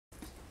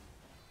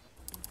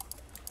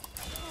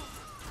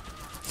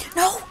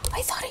No!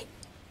 I thought I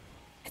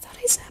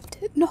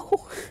zapped it.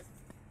 No!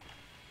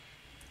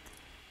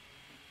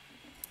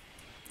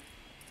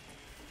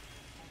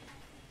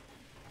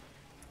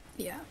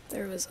 Yeah,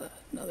 there was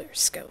another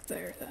scout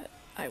there that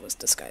I was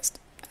disguised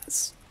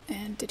as.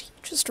 And did he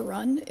just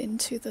run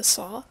into the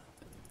saw?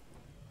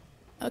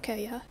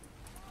 Okay, yeah.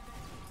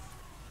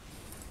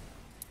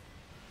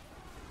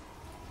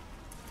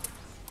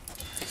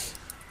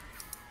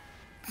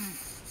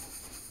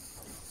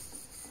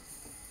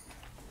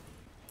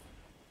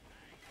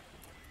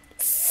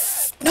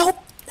 Nope!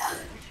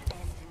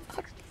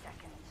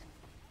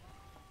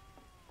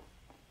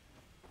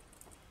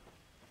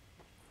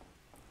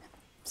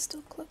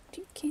 Still cloaked,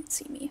 you can't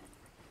see me.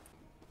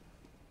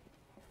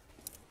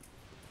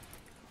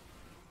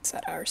 Is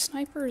that our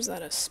sniper or is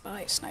that a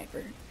spy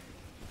sniper?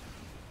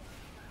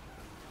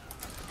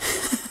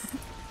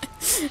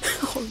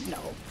 Oh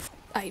no.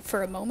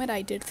 For a moment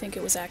I did think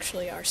it was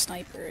actually our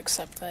sniper,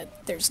 except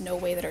that there's no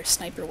way that our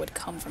sniper would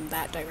come from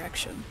that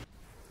direction.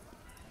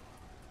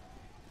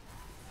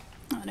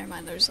 Oh, never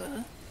mind, there's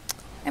a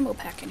ammo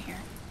pack in here.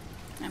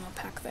 Ammo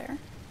pack there.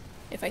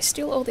 If I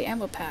steal all the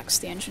ammo packs,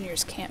 the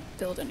engineers can't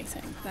build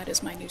anything. That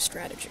is my new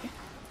strategy.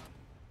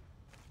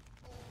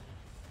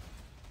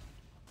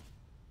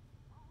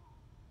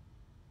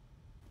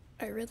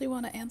 I really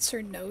want to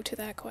answer no to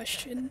that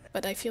question,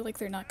 but I feel like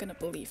they're not gonna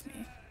believe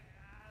me.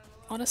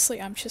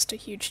 Honestly, I'm just a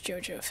huge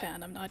JoJo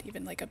fan. I'm not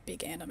even like a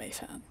big anime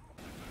fan.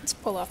 Let's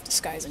pull off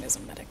disguising as a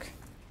medic.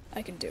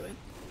 I can do it.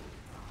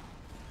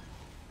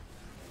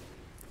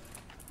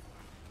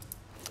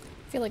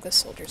 I feel like this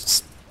soldier's a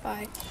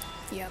spy.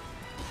 Yep.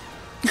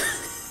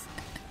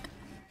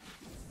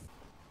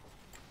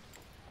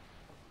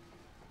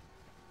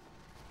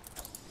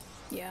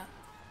 Yeah.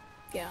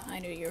 Yeah, I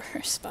knew you were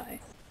a spy.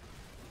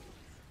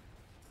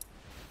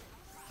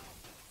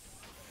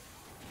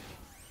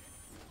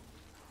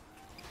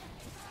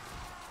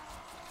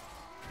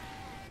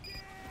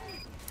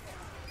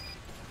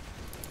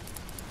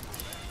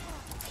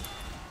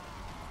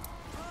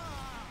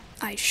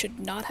 I should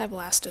not have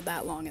lasted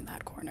that long in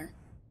that corner.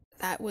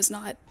 That was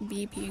not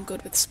me being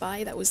good with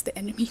spy, that was the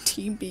enemy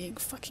team being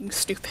fucking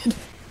stupid.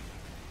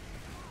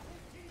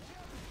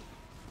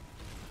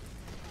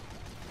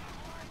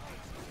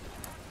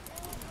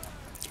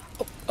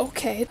 Oh,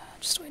 okay,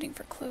 just waiting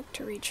for Cloak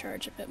to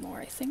recharge a bit more,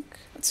 I think.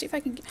 Let's see if I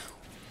can get—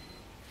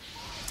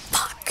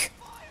 Fuck!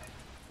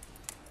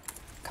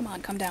 Come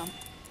on, come down.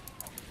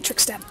 Trick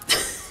step.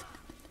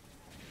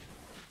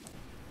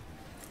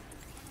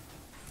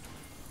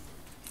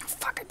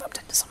 Fuck, I bumped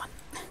into someone.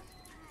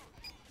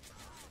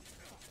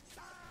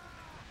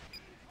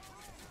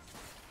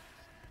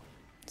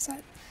 Is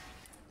that—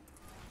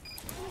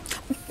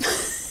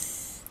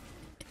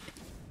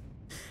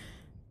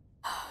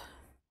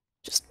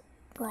 Just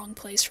wrong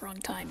place, wrong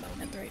time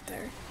moment right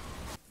there.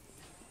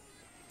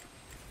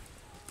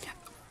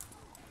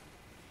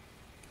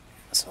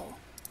 So,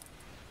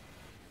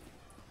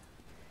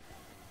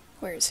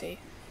 where is he?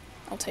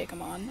 I'll take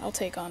him on. I'll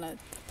take on a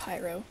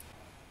pyro.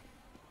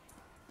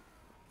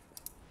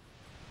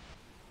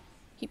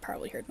 He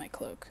probably heard my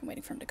cloak. I'm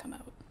waiting for him to come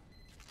out.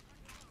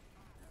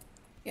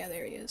 Yeah,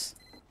 there he is.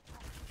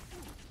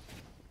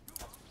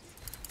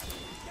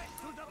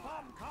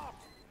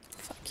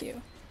 Fuck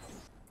you.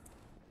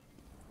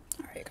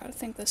 Alright, gotta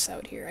think this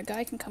out here. A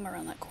guy can come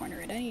around that corner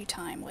at any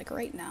time, like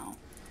right now.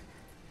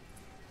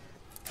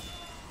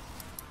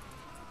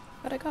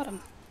 But I got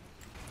him.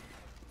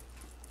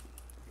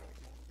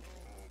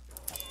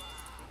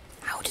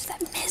 How did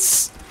that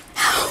miss?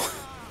 How?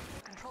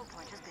 Control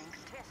point is being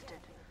tested.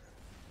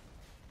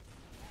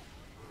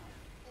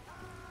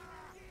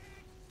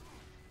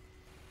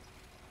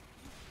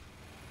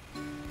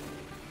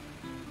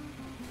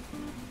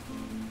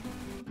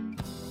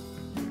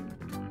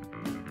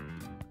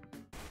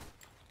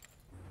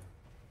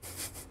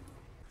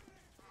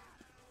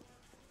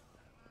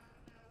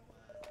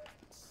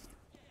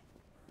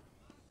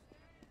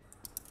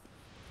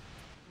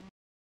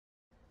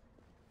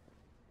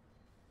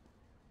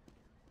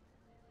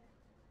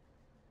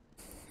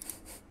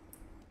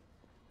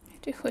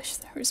 I do wish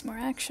there was more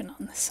action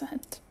on this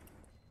end.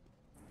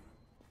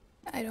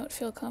 I don't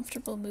feel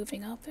comfortable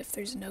moving up if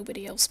there's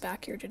nobody else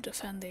back here to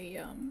defend the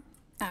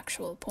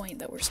actual point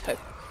that we're supposed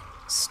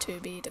to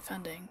be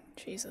defending.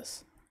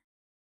 Jesus.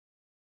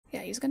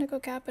 Yeah, he's gonna go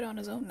cap it on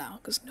his own now,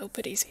 because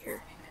nobody's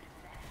here.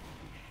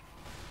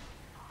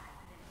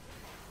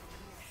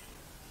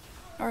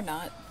 Or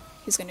not.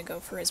 He's gonna go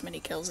for as many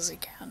kills as he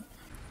can.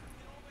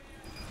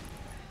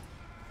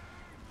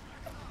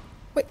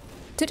 Wait,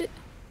 did it—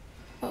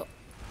 oh.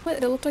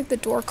 What? It looked like the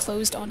door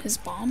closed on his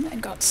bomb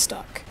and got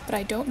stuck, but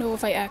I don't know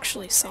if I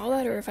actually saw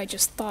that or if I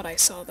just thought I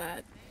saw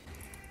that.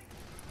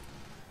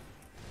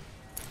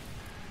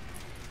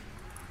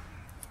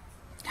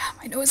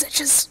 My nose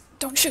itches!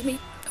 Don't shoot me!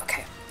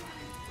 Okay.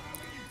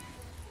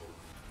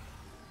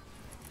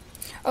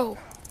 Oh.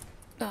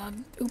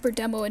 Uber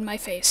demo in my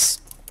face.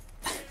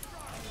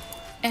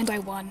 And I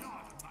won.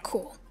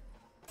 Cool.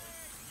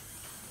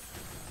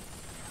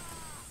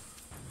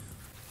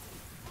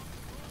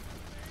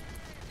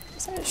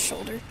 Was that his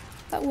shoulder?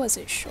 That was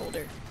his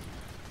shoulder.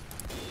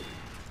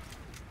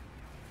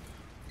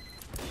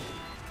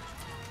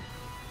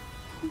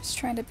 I'm just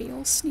trying to be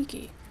all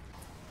sneaky.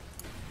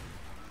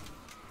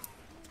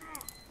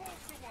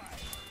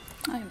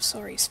 I am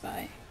sorry,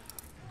 Spy.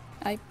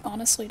 I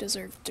honestly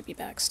deserve to be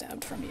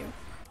backstabbed from you.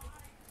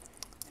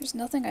 There's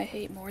nothing I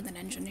hate more than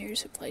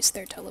engineers who place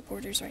their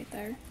teleporters right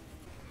there.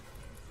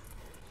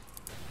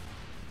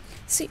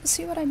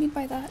 See what I mean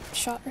by that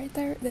shot right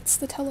there? That's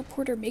the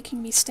teleporter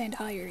making me stand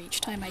higher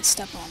each time I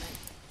step on it.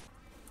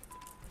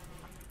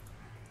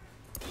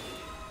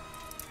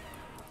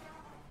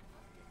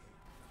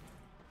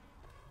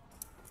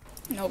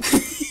 Nope.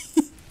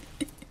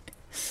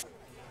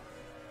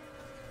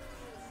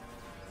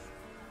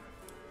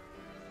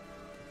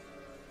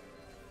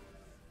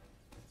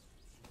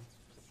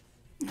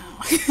 No.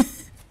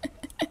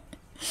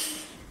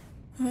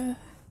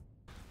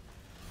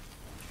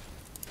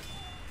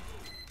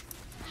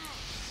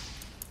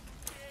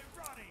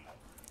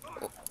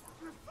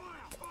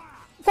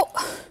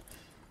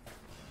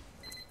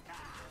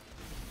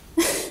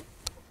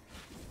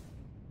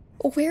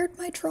 Where'd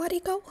my Trotty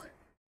go?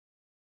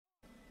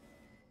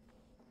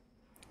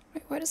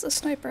 Wait, why does the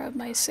sniper have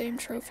my same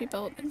trophy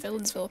belt and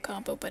Villainsville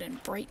combo but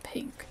in bright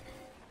pink?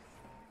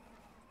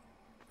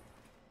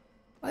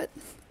 What?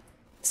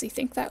 Does he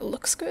think that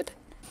looks good?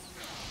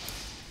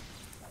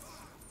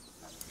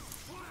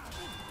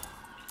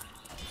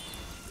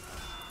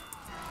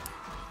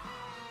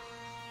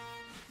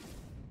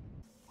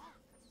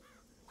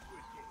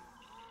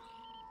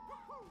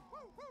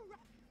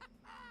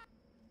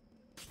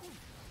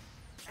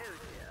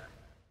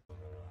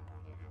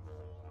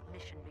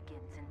 Mission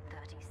begins in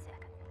 30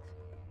 seconds.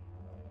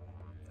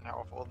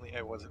 Now, if only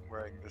I wasn't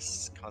wearing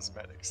this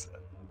cosmetic set.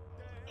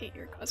 Hate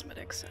your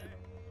cosmetic set.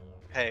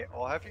 Hey,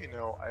 I'll have you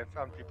know, I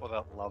found people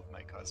that love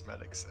my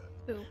cosmetic set.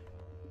 Who?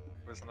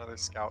 There's another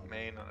scout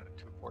main on a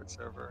 2-port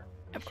server.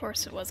 Of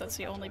course it was, that's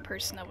the only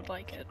person that would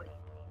like it.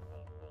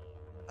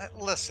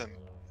 Listen,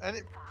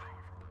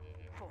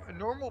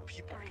 normal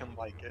people can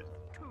like it.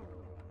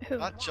 Who?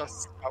 Not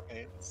just scout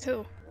mains.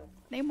 Who?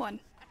 Name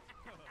one.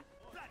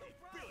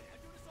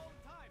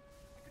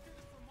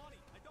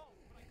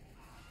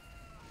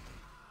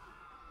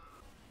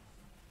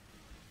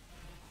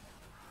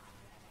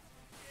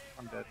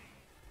 I'm dead.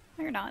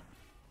 No, you're not.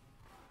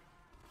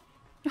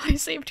 I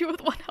saved you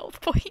with 1 health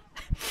point.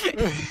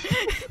 I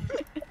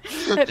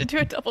had to do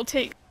a double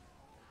take.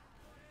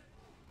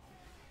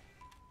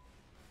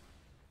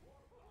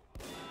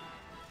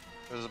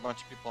 There's a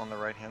bunch of people on the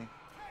right hand.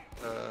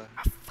 Oh,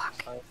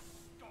 fuck. Side.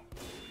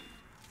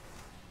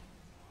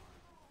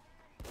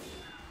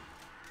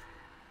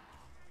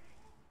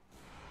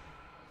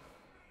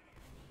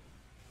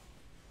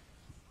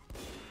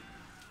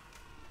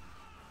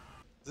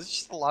 Is this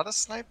just a lot of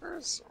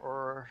snipers,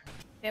 or...?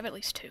 They have at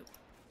least 2.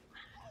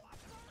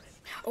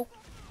 Oh.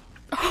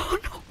 Oh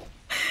no!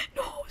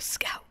 No,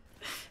 Scout!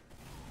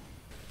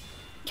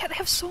 Yeah, they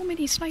have so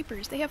many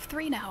snipers. They have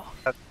 3 now.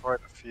 That's quite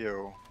a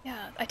few.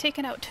 Yeah, I've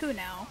taken out 2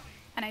 now,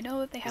 and I know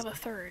that they have a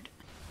 3rd.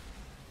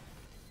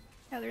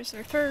 Yeah, there's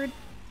their 3rd.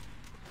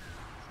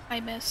 I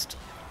missed,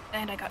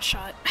 and I got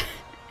shot.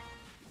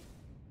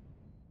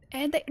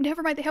 And they-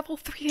 never mind, they have all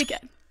 3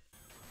 again.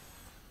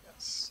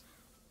 Yes.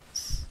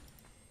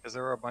 Because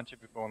there were a bunch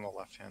of people on the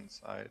left-hand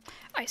side.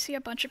 I see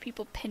a bunch of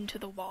people pinned to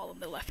the wall on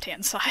the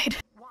left-hand side.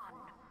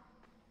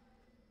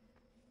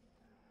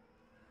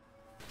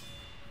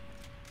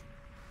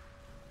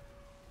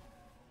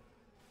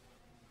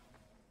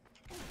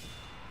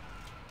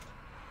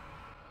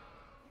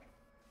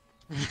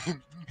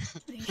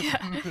 Yeah.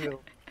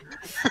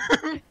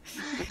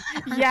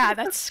 Yeah,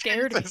 that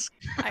scared me.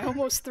 I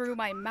almost threw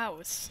my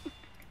mouse.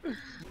 I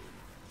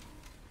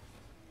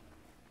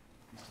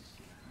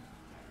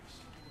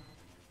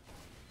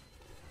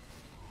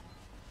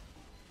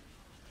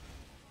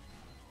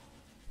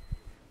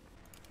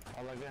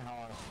like it how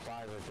our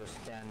spies are just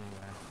standing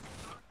there.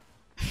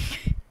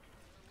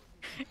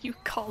 You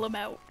call them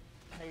out.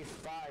 Hey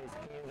spies,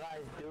 can you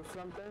guys do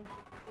something?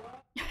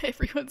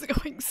 Everyone's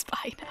going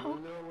spy now.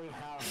 We literally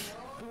have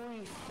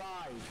 3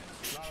 spies.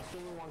 Not a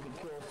single one can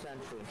kill a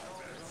sentry.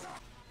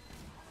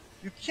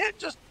 You can't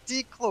just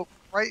decloak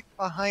right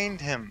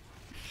behind him.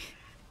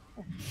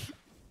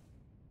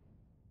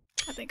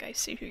 I think I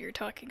see who you're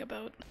talking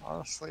about.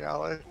 Honestly,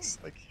 Alex,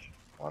 like,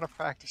 want to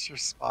practice your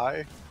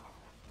spy?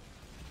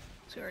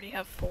 So we already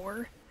have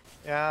 4,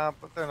 Yeah,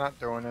 but they're not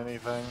doing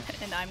anything.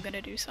 and I'm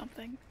gonna do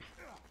something.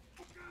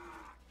 You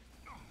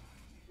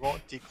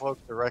won't decloak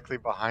directly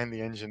behind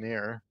the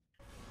engineer.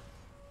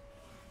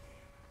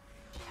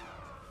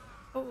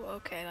 Oh,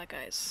 okay, that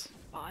guy's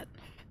bot.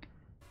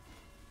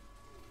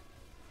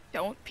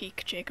 Don't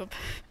peek, Jacob.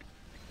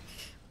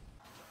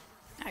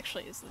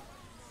 Actually, is the...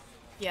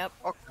 Yep.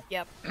 Okay.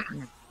 Yep.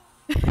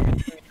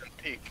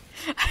 Peek.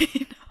 I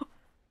know.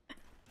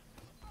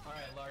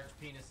 Alright, large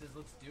penises,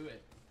 let's do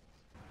it.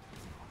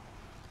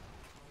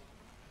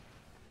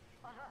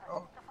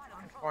 Oh,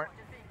 point.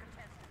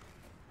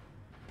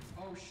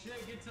 Oh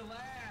shit, get to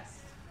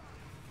last!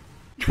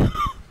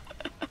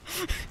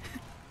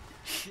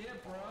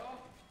 shit, bro.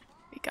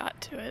 We got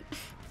to it.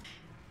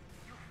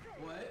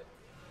 What?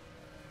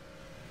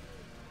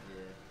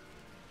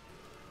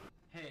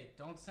 Hey,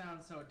 don't sound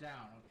so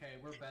down, okay?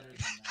 We're better than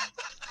that.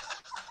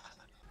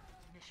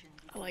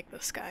 I like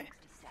this guy.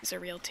 He's a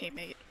real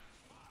teammate.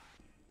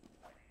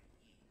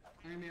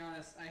 I'm gonna be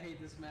honest, I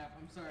hate this map.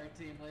 I'm sorry,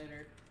 team,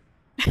 later.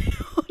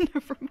 Oh,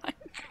 never mind.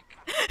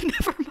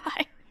 Never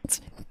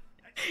mind.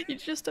 You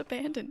just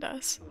abandoned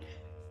us.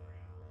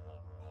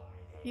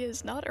 He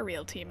is not a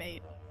real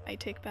teammate. I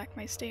take back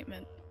my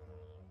statement.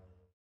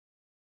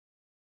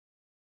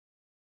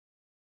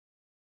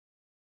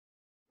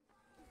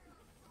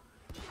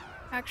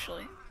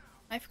 Actually,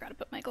 I forgot to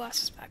put my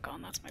glasses back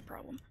on, that's my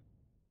problem.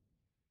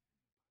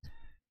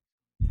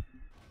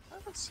 I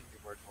haven't seen you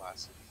wear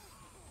glasses.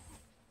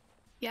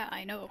 Yeah,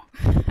 I know.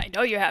 I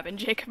know you haven't,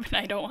 Jacob, and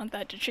I don't want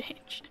that to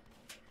change.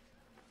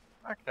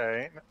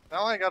 Okay,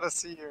 now I gotta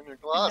see you in your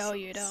glasses. No,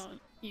 you don't.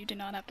 You do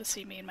not have to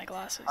see me in my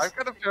glasses. I've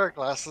got a pair of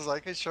glasses. I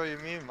can show you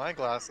me in my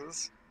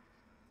glasses.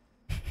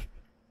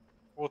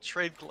 We'll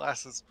trade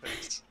glasses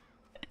pics.